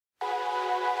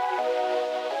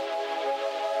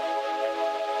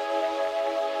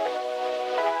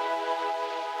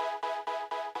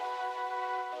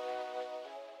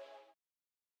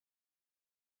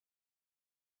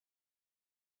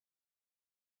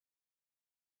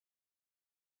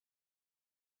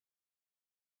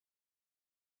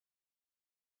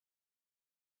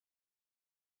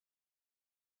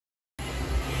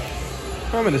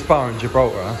I'm in this bar in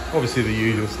Gibraltar, obviously the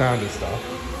usual standard stuff.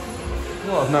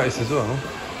 What I've noticed as well,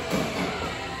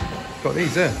 got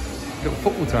these here, little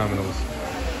football terminals.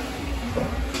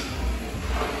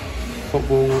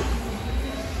 Football,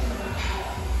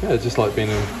 yeah, just like being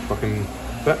in fucking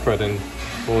Betfred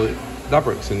or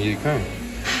Ladbrokes in the UK.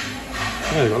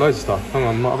 Yeah, they've got loads of stuff. Hang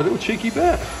on, I might have a little cheeky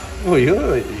bet. Oi,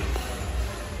 oi.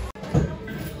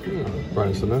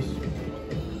 Bonus on this.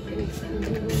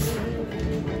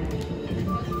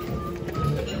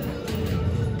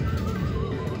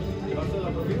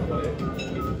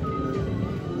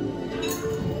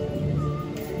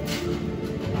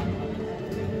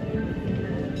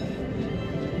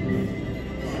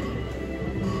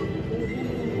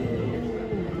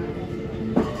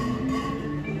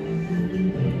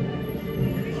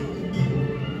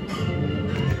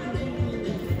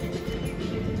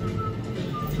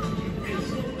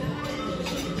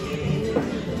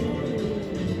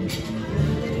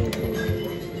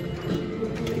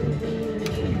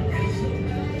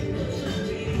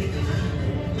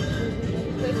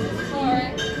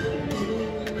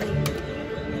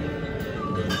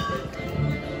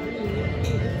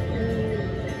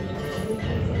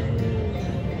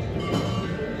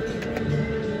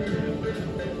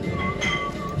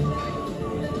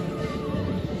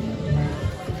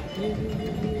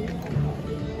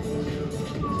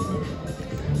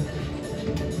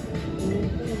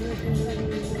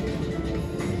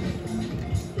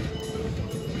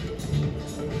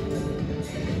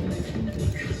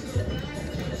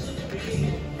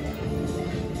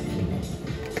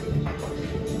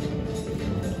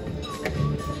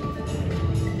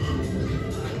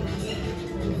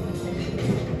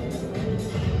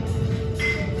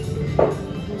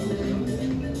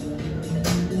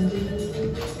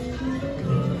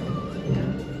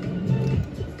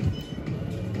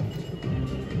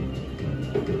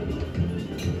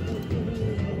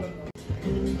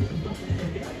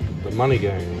 Money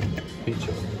game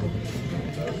feature.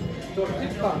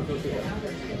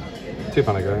 £2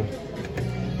 game.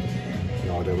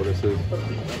 No idea what this is.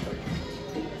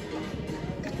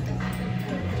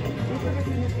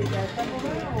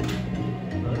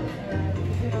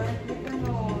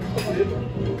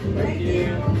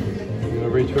 You gonna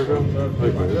re-trigger?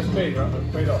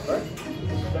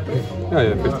 Okay.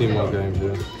 Yeah, 15 more games,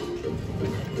 yeah.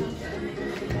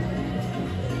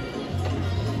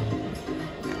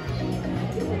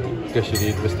 Guess you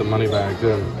need Mr. Moneybags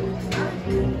in.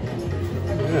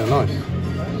 Yeah, nice.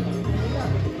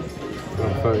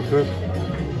 30 quid.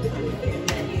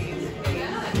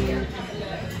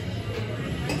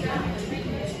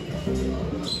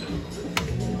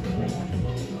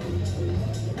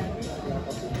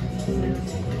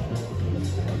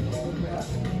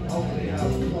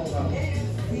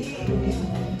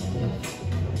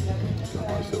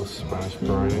 Nice little Spanish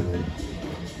brownie.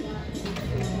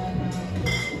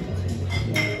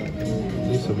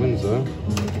 Windsor.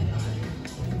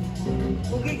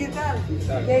 Bookie, ¿qué tal?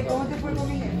 ¿Cómo te fue con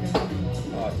mi jefe?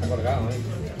 No, está colgado, ¿eh?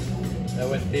 Es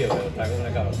buen tío, pero está con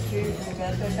una cabra. Sí,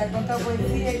 ¿te ha contado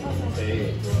poesía y cosas? Sí,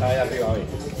 está allá arriba hoy.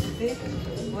 Sí,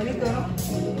 bonito, ¿no?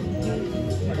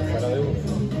 Fuera de uno.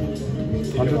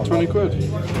 120 quid.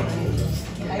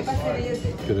 Ahí para hacer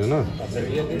billetes. Good enough. Para hacer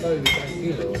billetes para vivir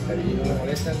tranquilo, que allí no le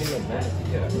molestan ni los monos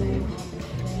siquiera.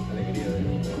 Alegría de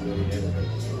dinero.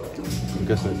 I'm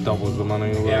guessing it doubles the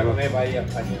money or Ya whatever. comer para ir a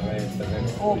España, no es terreno.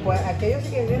 Oh, pues aquellos sí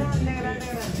que vieron de grande.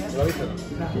 ¿Lo has visto?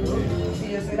 Claro.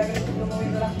 Sí, yo soy la que estoy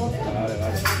promoviendo las cosas. Vale,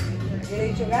 vale. Y le he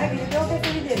dicho, Gary, que yo tengo que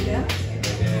hacer billetes, ¿eh?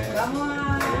 Vamos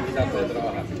a... Quitarte de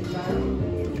trabajar.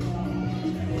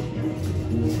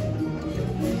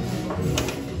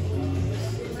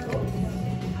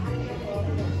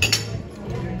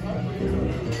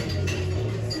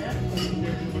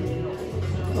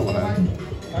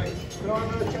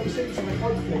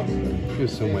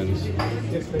 Here's some wins.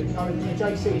 Yes, please. The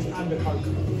JC's and the Coke.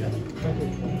 Yeah. Thank you.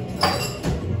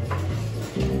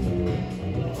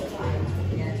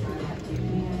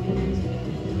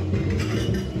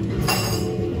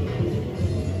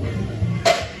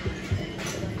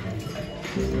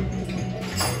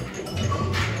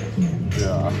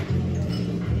 Yeah.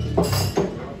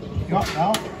 You up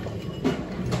now?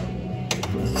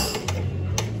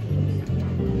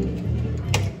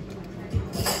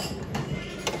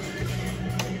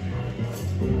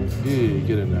 Yeah,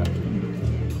 get in there.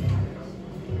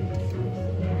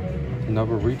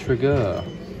 Another re-trigger.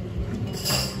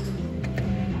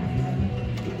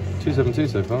 272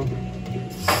 so far.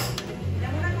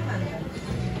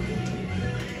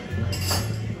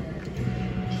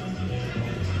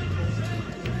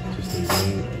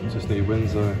 Just need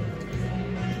Windsor.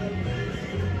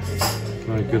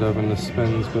 good having the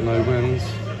spins but no wins.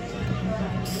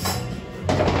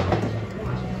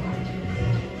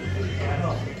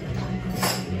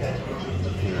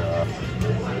 Yeah.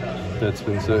 Dead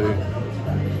spin city.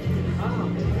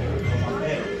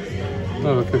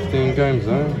 Another 15 games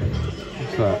though.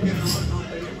 What's that?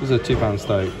 This is a £2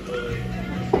 stake.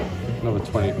 Another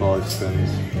 25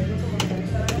 spins.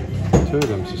 Two of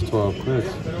them's just 12 quid.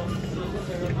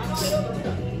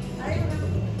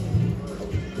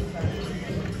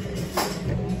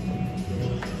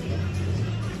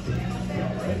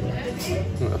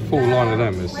 A full line of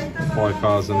them is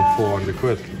 5,400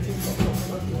 quid.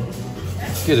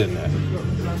 Get in there.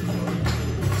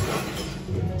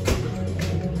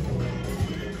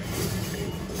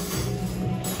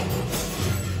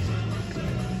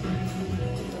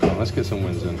 Let's get some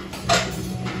wins in.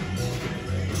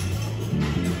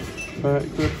 30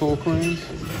 quid, 4 queens.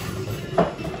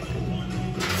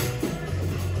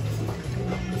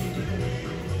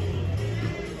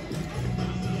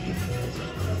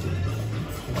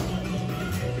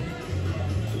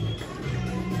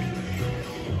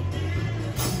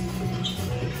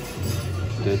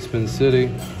 Dead spin city.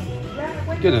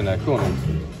 Get in there, come on.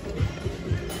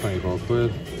 24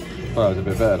 quid. Oh, that was a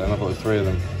bit better then. I thought it was 3 of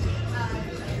them.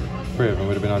 3 of them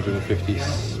would have been 150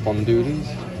 spondoolies.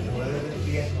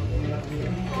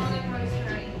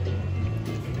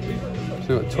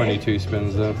 Still got 22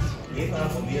 spins left.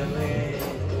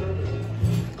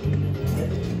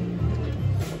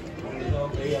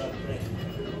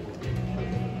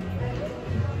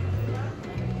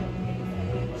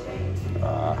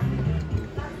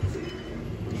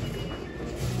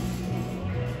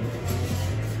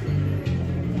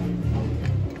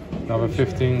 Another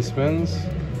 15 spins.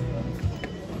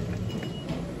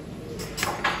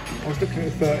 I was looking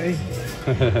at 30.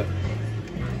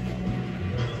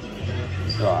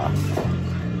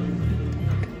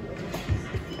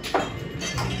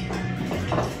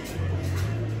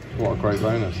 What a great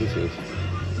bonus this is.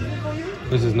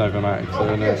 This is Novamatic,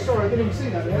 so Yeah, sorry, I didn't even see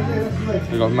that there. Yeah, that's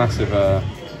amazing. they've got massive,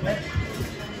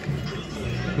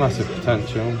 massive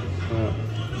potential.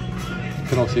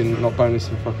 Can obviously not bonus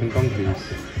some fucking donkeys.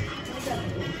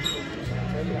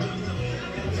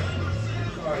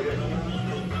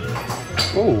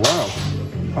 Oh wow,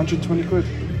 120 quid.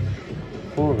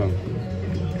 4 of them.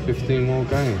 15 more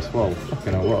games. Well,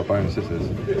 fucking hell, what a bonus this is.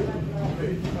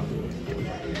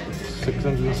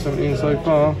 617 so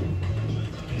far.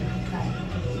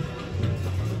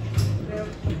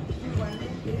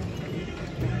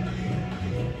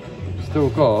 Still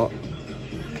got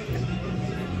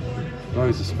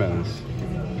loads of spins.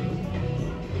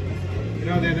 You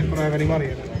know they don't have any money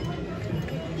in it.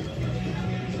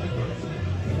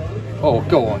 Oh,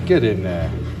 go on, get in there.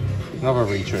 Another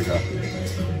re-trigger.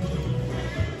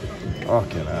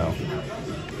 Fucking hell.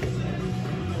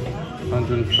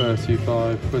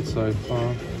 135 quid so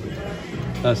far.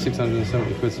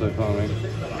 670 quid so far, I mean.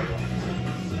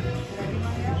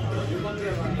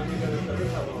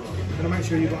 Gotta make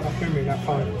sure you've got enough memory in that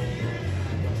phone.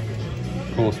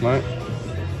 Of course, mate.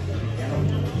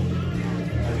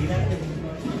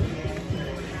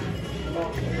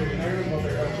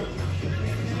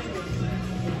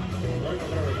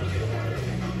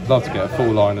 Love to get a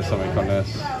full line or something on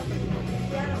this.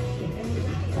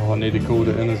 Oh, I nearly called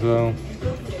it in as well.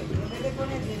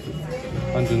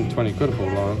 120 quid a full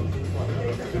line.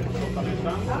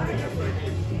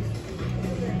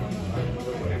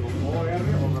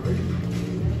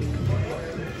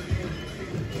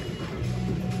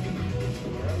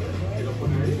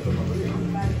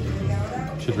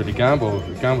 Should really gamble a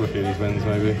few of these wins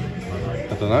maybe.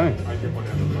 I don't know.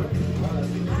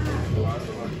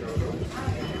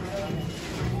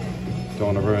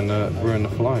 Don't want to ruin the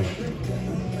flow.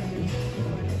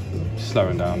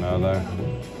 Slowing down now though.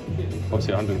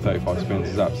 Obviously 135 spins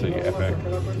is absolutely epic.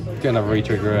 Get another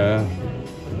re-trigger here.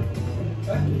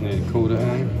 Nearly called it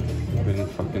in. Been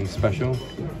fucking special.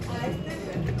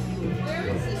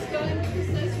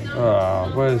 Ah,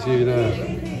 where's you there?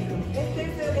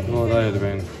 What they would have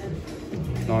been?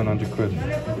 900 quid.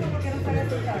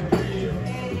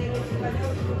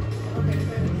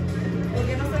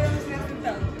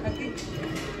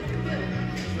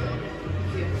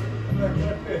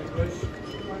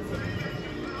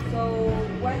 So,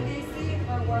 1 DC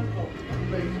or 1 Coke?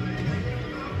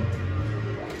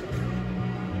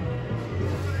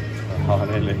 Oh,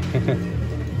 nearly.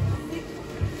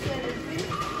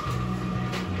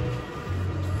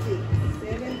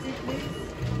 70, please.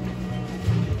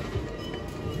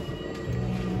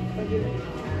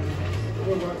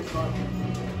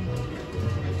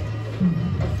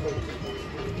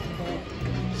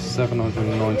 70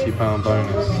 £790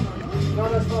 bonus. No,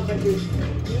 that's not, thank you.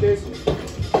 Cheers.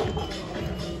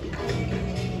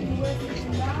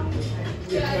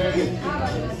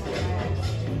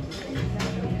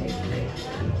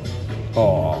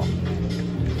 Oh,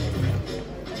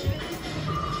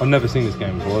 I've never seen this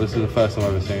game before. This is the first time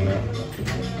I've ever seen it.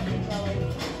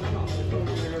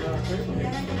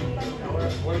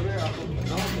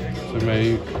 So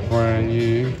me, brand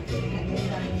new.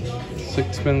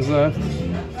 6 spins left.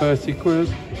 30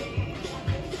 quid.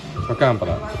 I gamble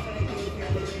that.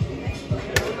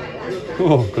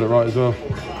 Oh, got it right as well.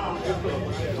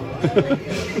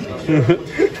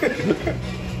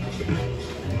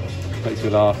 Makes me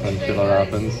laugh and shit like that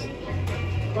happens.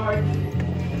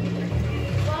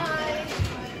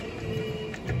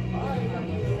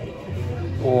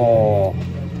 Oh,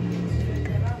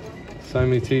 so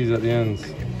many T's at the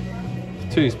ends.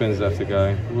 2 spins left to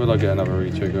go. Will I get another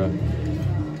re-trigger?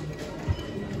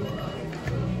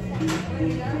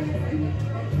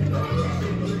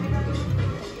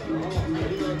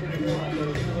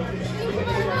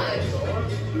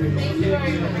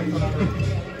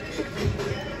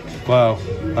 Wow, a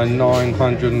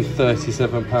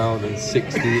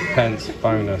 £937.60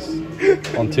 bonus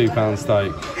on £2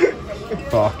 stake.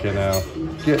 Fucking hell.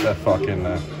 Get the fuck in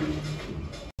there.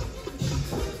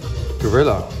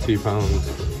 Gorilla, £2.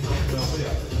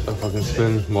 A fucking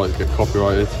spin. Might get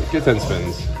copyrighted. Get 10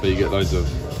 spins, but you get loads of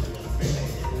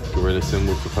gorilla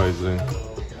symbols supposedly.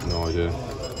 No idea.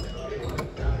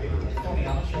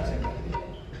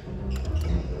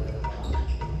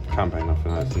 Campaign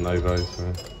nothing, that's a Novo,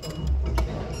 so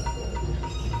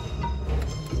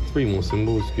 3 more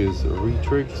symbols gives a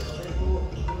retrigs.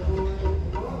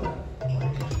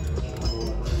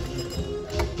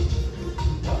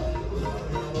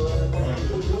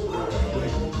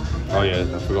 Oh yeah,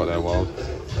 I forgot they're wild.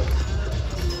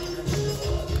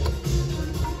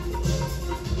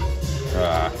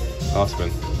 Ah, last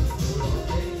spin.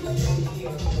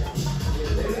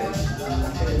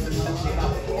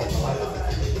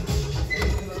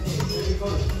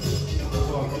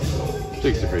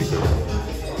 £63 quid.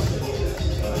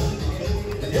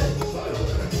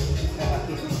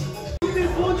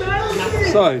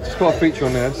 So, just got a feature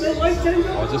on this.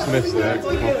 I just missed it.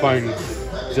 My phone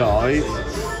died.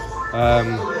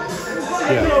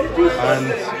 Yeah, and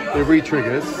it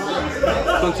re-triggered. It's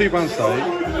on £2 stake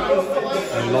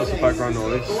and lots of background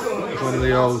noise. It's on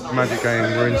the old Magic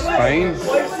game. We're in Spain,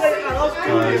 so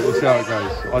we'll see how it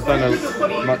goes. I don't know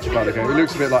much about the game. It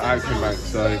looks a bit like Action Bank,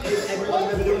 so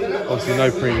obviously no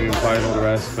premium play and all the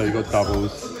rest, but you've got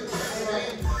doubles.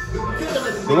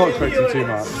 We're not expecting too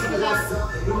much,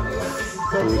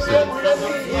 but we'll see.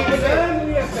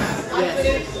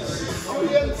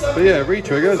 But yeah,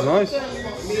 re-trigger is nice. It's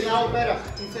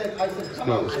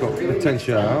got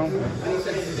potential.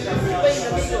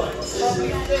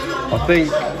 I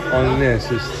think on this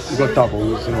we've got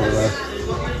doubles and all the rest.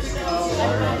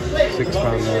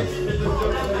 £6 there.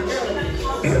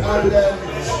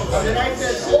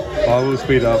 I will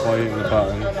speed up by hitting the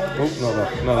button. Oh,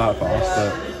 not that fast,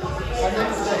 but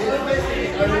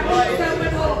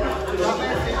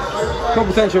got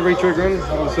potential re-triggering,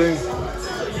 obviously.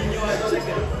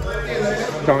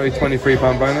 Currently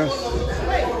 £23 bonus.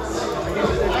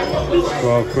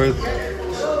 12 quid.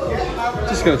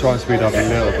 Just going to try and speed up a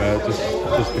little bit,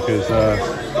 just because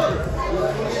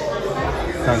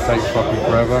can take fucking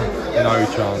forever. No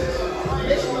chance.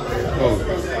 Oh,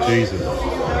 Jesus.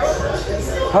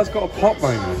 Has got a pop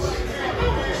bonus.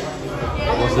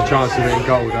 What's the chance of hitting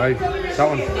gold, eh? That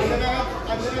one.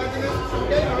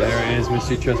 There it is,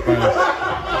 mystery chest bonus.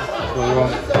 That's what we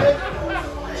want.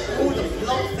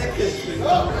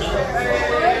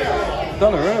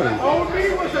 Done it, really.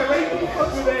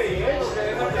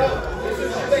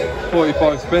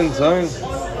 45 spins, though.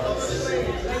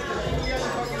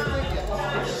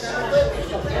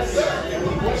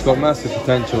 It's got massive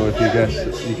potential if you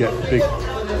get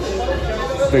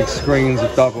big screens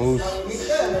of doubles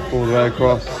all the way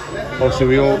across. Obviously,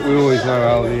 we always know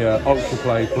how the Ultra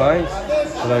plays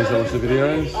for those that watch the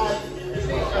videos.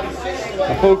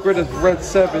 A full grid of red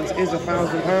 7s is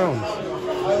 £1,000,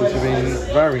 which would be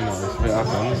very nice if it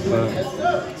happens. But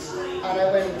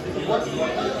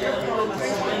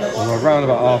we're around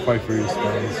about halfway through the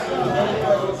spins.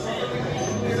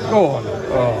 Go on!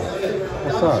 Oh,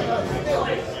 what's that?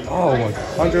 Oh my,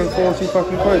 140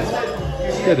 fucking quid.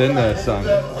 Get in there, son.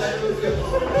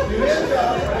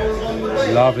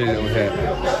 Lovely little hit.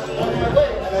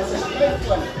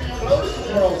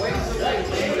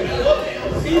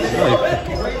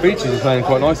 Oh, Beaches are playing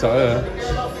quite nice out here.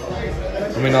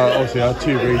 I mean, obviously I had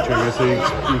 2 re-triggers, so you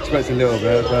expect a little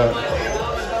bit, but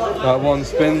That one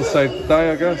spin saved the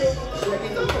day, I guess.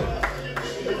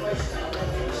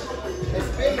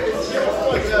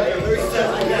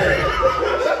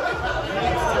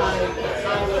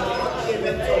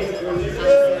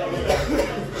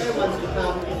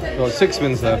 Got 6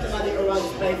 spins left.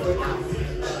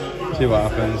 See what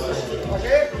happens.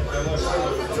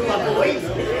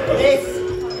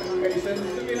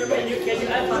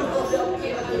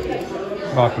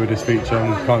 Happy with this feature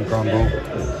and can't grumble.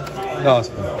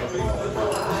 Last one.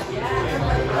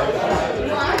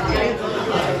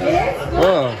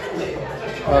 Well,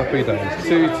 happy days.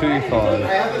 225.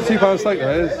 £2 stake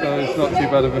that is, so it's not too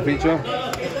bad of a feature.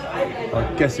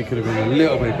 I guess it could have been a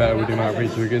little bit better with the amount of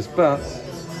retriggers, but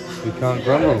we can't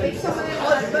grumble.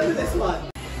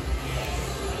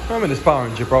 I'm in this bar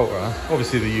in Gibraltar,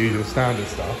 obviously the usual standard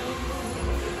stuff.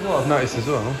 What I've noticed as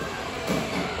well,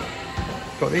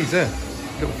 got these here,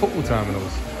 little football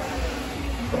terminals.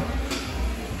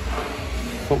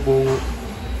 Football,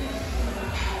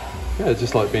 yeah,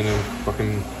 just like being in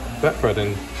fucking Betfred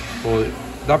or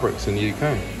Ladbrokes in the UK.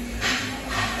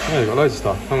 Yeah, they've got loads of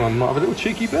stuff. Hang on, I might have a little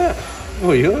cheeky bet.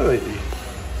 Oi, oi.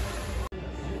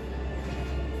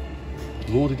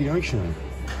 Lord of the Ocean.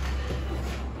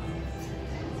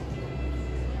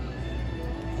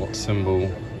 What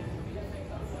symbol?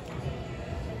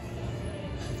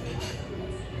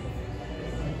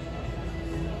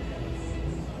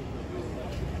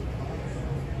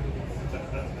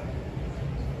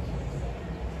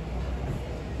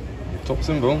 Top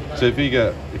symbol. So if you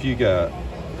get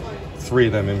 3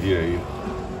 of them in view,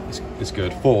 it's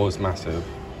good. 4 is massive.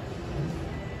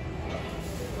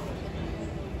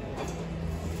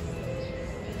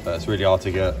 But it's really hard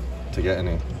to get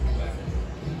any.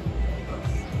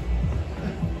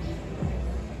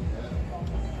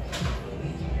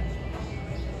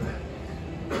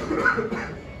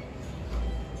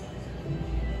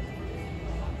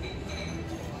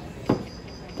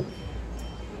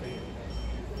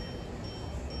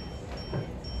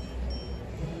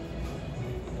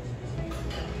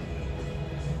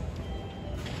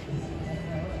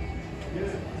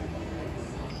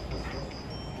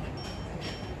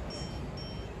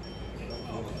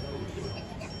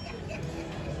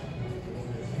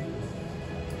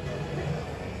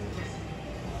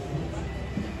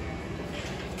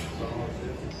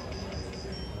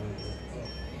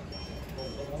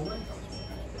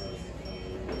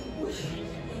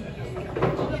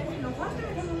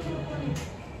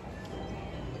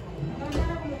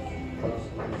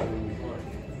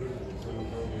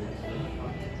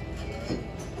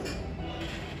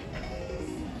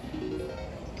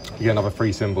 You get another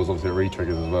 3 symbols, obviously it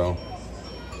re-triggers as well.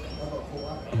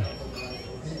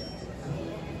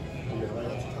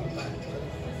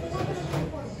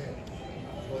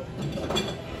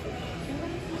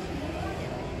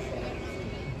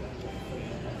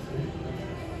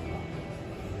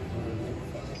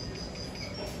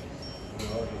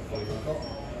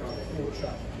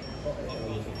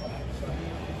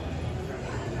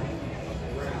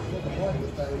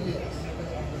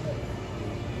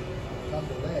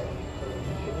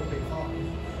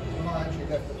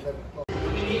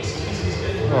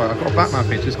 Alright, I've got a Batman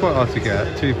feature, it's quite hard to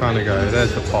get, £2 to go,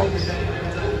 there's the pops.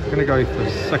 I'm going to go for the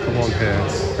second one here,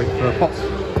 wait for a pop.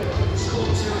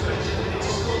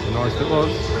 Nice it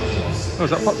was. Oh, is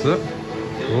that pops it?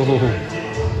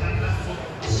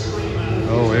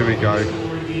 Oh, here we go.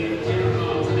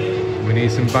 We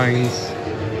need some bangs.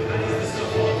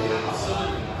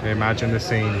 Imagine the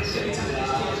scenes.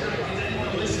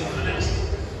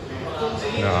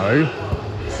 No.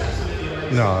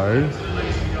 No.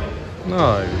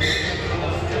 No.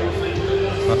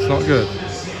 That's not good.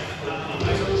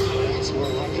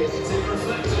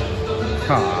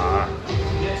 Ah.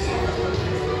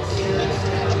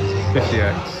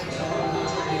 50x.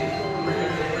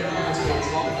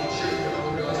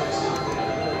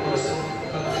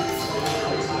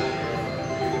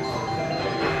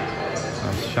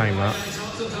 That's a shame that.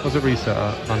 What's it reset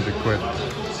at? 100 quid.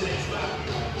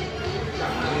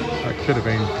 That could have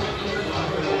been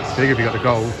big if you got the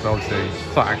gold, but obviously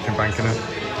it's like action banking it.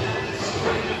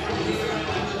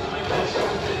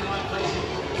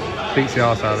 Beats the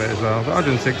arse out of it as well, but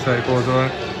 106.34 is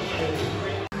alright.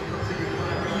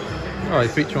 Alright,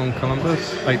 feature on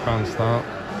Columbus, £8 start,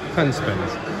 10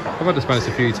 spins. I've had to spend this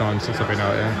a few times since I've been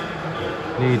out here.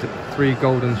 Need 3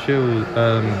 golden shield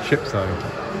ships though,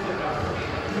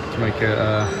 to make it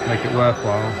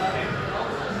worthwhile.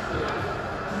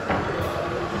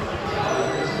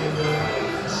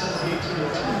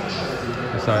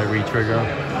 So re-trigger,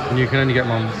 and you can only get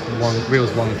one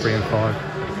reels 1, 3 and 5.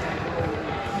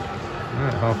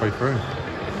 Right, halfway through.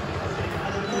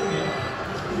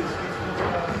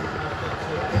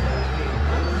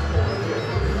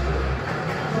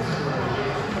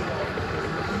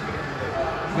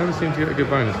 Never seem to get a good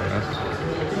bonus on this.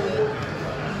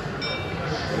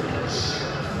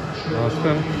 Last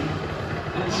spin.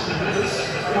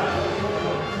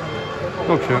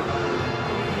 Dog shit.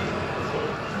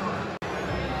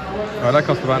 Right, that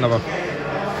cost about another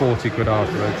 40 quid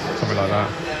afterwards, something like that.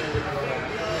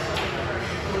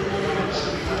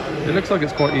 It looks like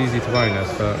it's quite easy to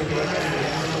bonus, but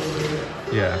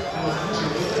yeah.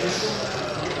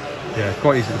 Yeah, it's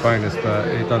quite easy to bonus, but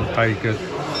it doesn't pay good.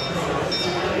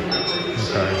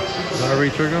 Okay, is that a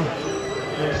re-trigger?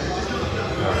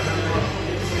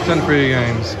 Right. 10 free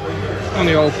games on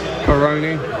the old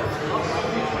Coroni.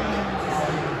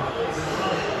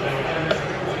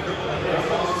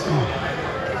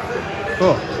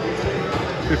 Oh,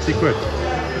 50 quid.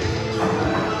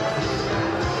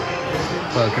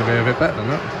 Well, it can be a bit better than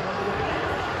that.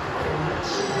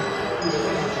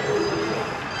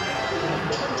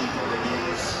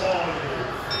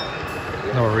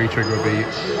 Another re-trigger would be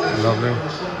lovely.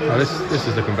 Oh, this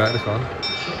is looking better, this one.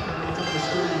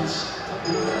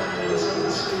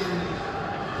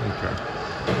 Okay.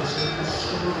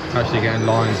 Actually getting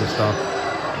lines of stuff.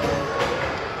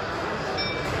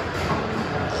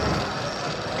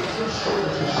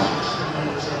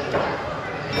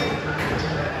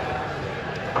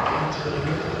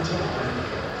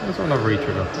 Let's have another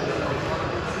re-trigger.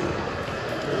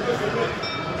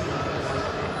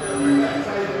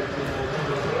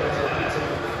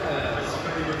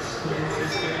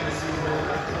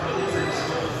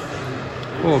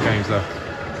 Four games left.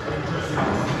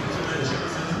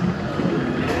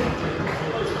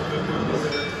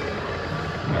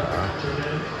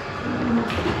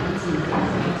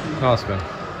 Last spin.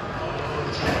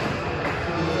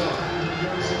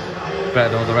 Better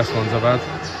than all the rest ones I've had.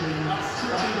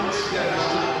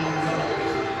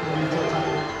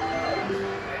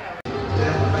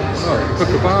 Oh, Book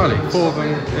of Barley, 4 of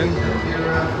them in.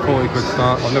 40 quid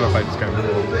start. I've never played this game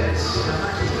before.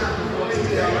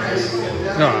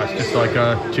 No, it's just like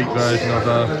a cheap version of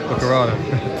Bookerada.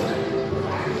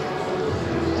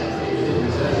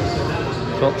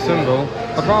 Top symbol.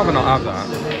 I'd rather not have that,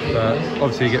 but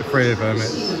obviously you get 3 of them,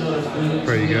 it's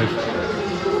pretty good.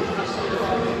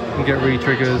 You can get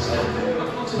re-triggers,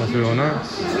 as we all know.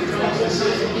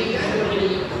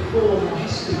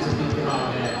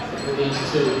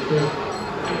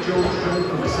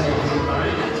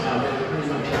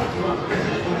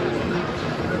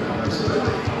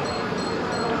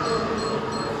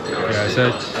 Yeah, so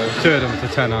 2 of them to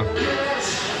tenner.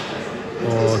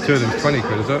 Or 2 of them's 20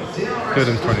 quid, is it? 2 of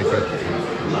them's 20 quid.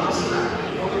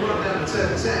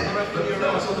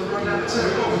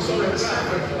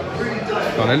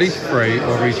 Come on, at least 3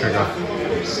 or re-trigger.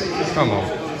 Come on,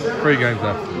 3 games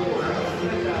left.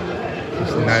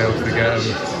 Just nails to get them.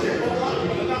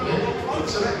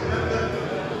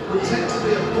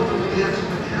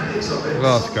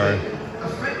 Last go.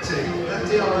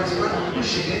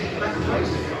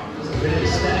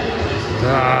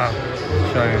 Ah,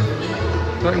 shame.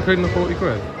 Is that including the 40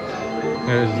 quid?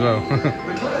 Yeah, it is as well.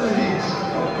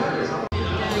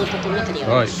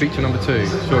 Right, feature number 2,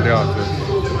 shortly afterwards.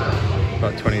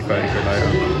 About 20-30 quid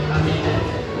later.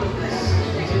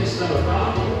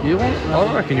 You want,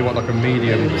 I reckon you want like a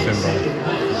medium symbol.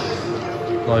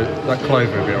 Like that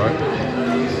clover would be alright.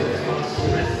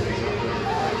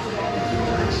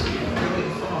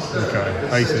 Okay,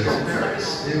 aces.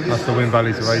 That's the win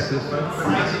values of aces.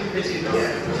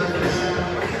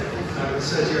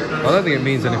 I don't think it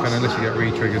means anything unless you get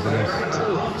re-triggers on this.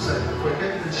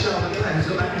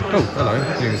 Oh, hello,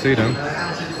 you can see them.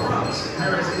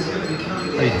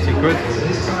 80 quid.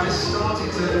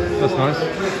 That's nice.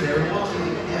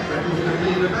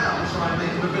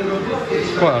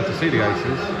 It's quite hard to see the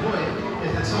aces.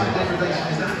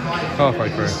 Halfway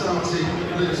through.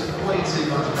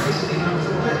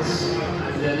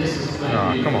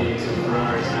 Ah, come on.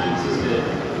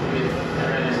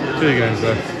 2 games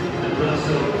left.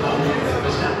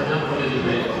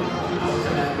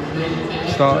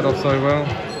 Started off so well.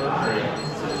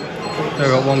 They've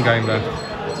got 1 game left.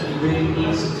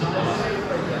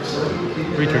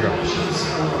 Re-trigger.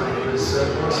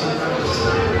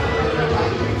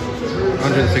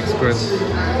 106 quid.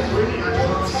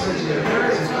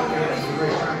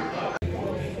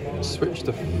 Switch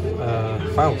to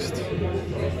Faust.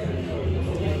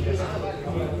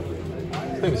 I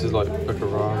think this is like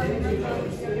Bookerada.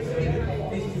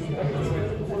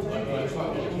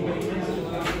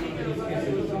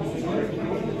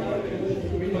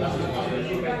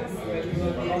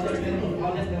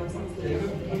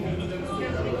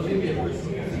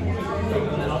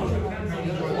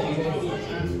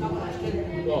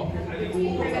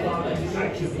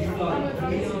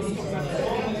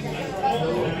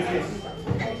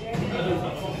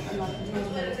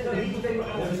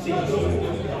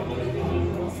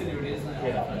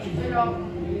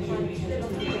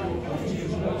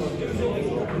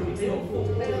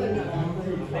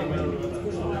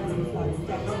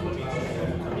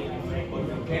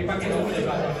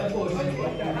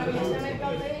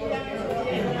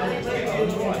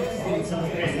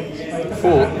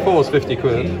 Four's 50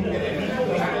 quid.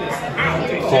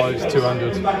 Five's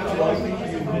 200.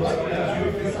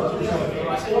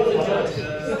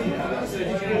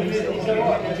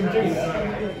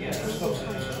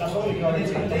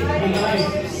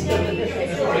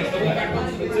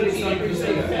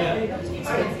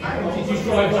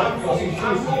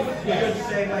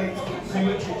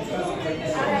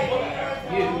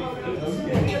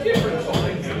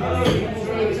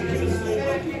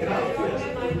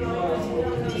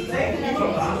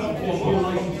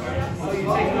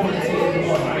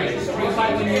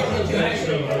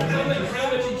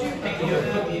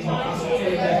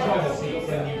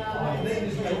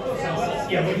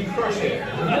 Yeah, when you crush it.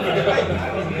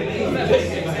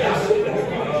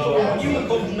 You were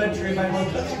complimentary about my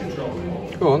touch control.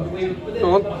 Go on. Go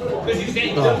on. Because you said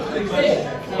it was an automatic.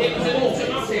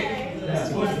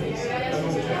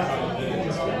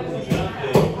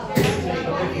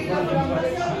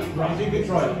 You could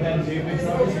try it, Ben. You could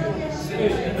try it.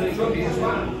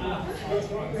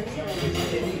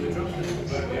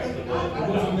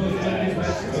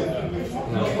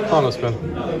 Final spin.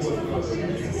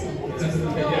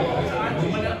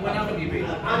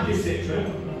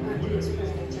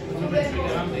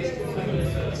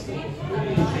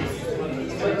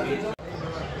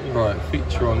 Right,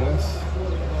 feature on this.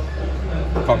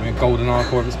 Can't be a golden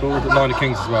arc or whatever it's called. Line of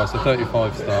Kings as well, so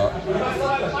 35 start.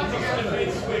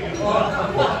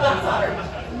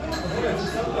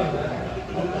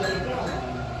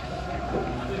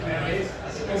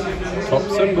 Top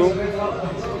symbol.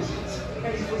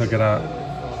 Look at that.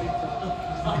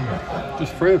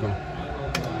 Just 3 of them.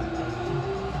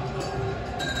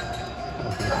 I'm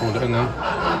going to call it in then.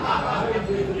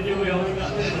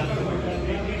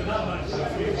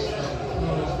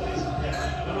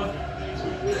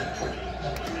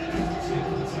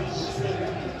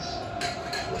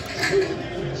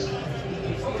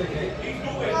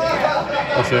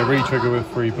 That's a re-trigger with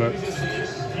 3 books.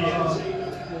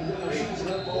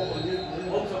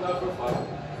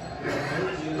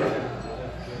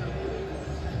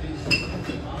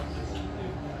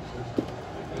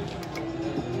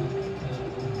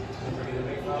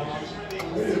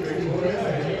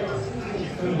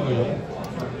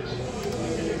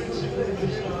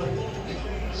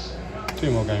 Two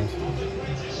more games.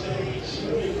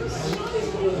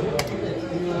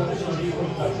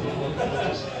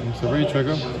 It's a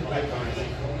re-trigger.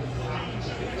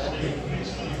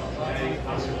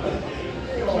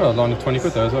 Oh, a line of 20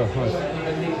 quid there as well. Nice.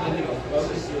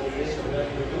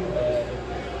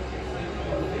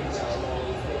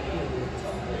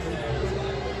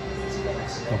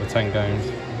 Another 10 games.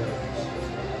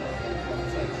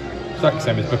 Exact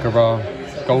same as Booker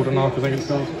Golden Arc, I think it's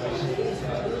called.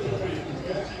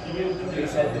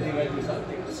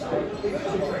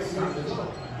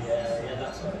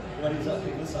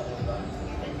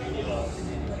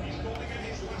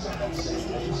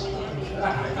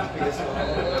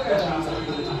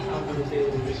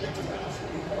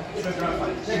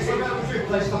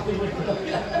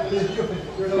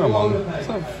 Come on, let's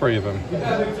have 3 of them.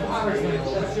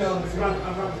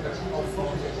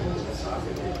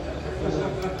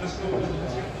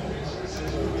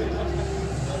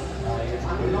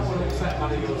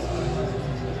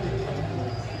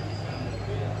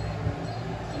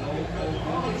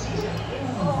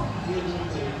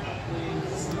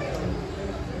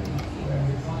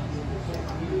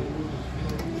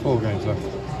 Four games left.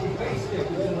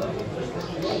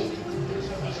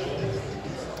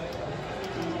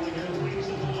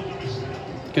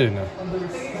 Get in there.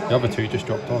 The other 2 just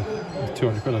dropped off.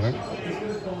 200 quid, I think.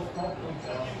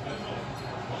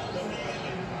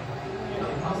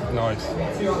 Nice.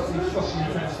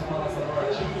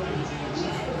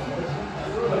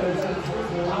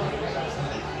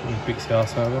 Beats the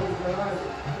arse out of it.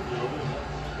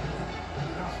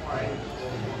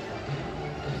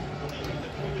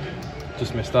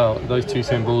 Just missed out. Those 2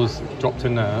 symbols dropped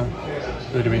in there.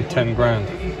 It would have been 10 grand.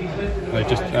 They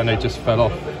just fell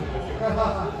off.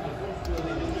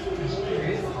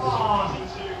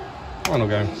 Final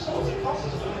game.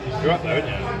 You're up there,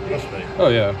 aren't you? Must be. Oh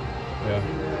yeah, yeah.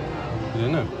 I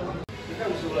didn't know.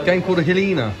 Game called a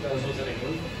Helena.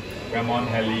 Come on,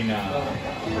 Helena.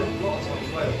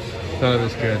 None of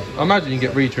it's good. I imagine you can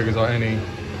get re-triggers like any.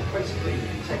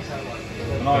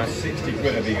 A nice 60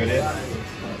 quid would be good here.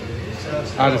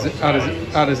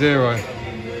 Add a 0.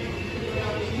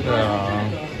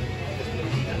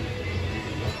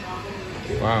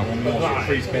 Wow. One more for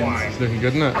 3 spins. It's looking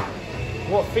good, isn't it?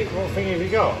 What thing have you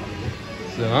got?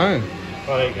 So, no.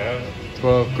 Oh, there you go.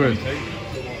 12 quid.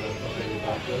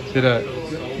 See that?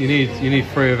 You need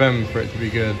 3 of them for it to be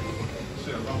good.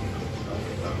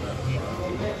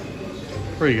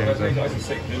 3 games then. That's a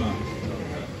 6, didn't I?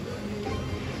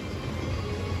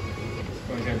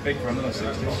 Going to go big for another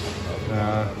 60.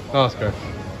 Let's go.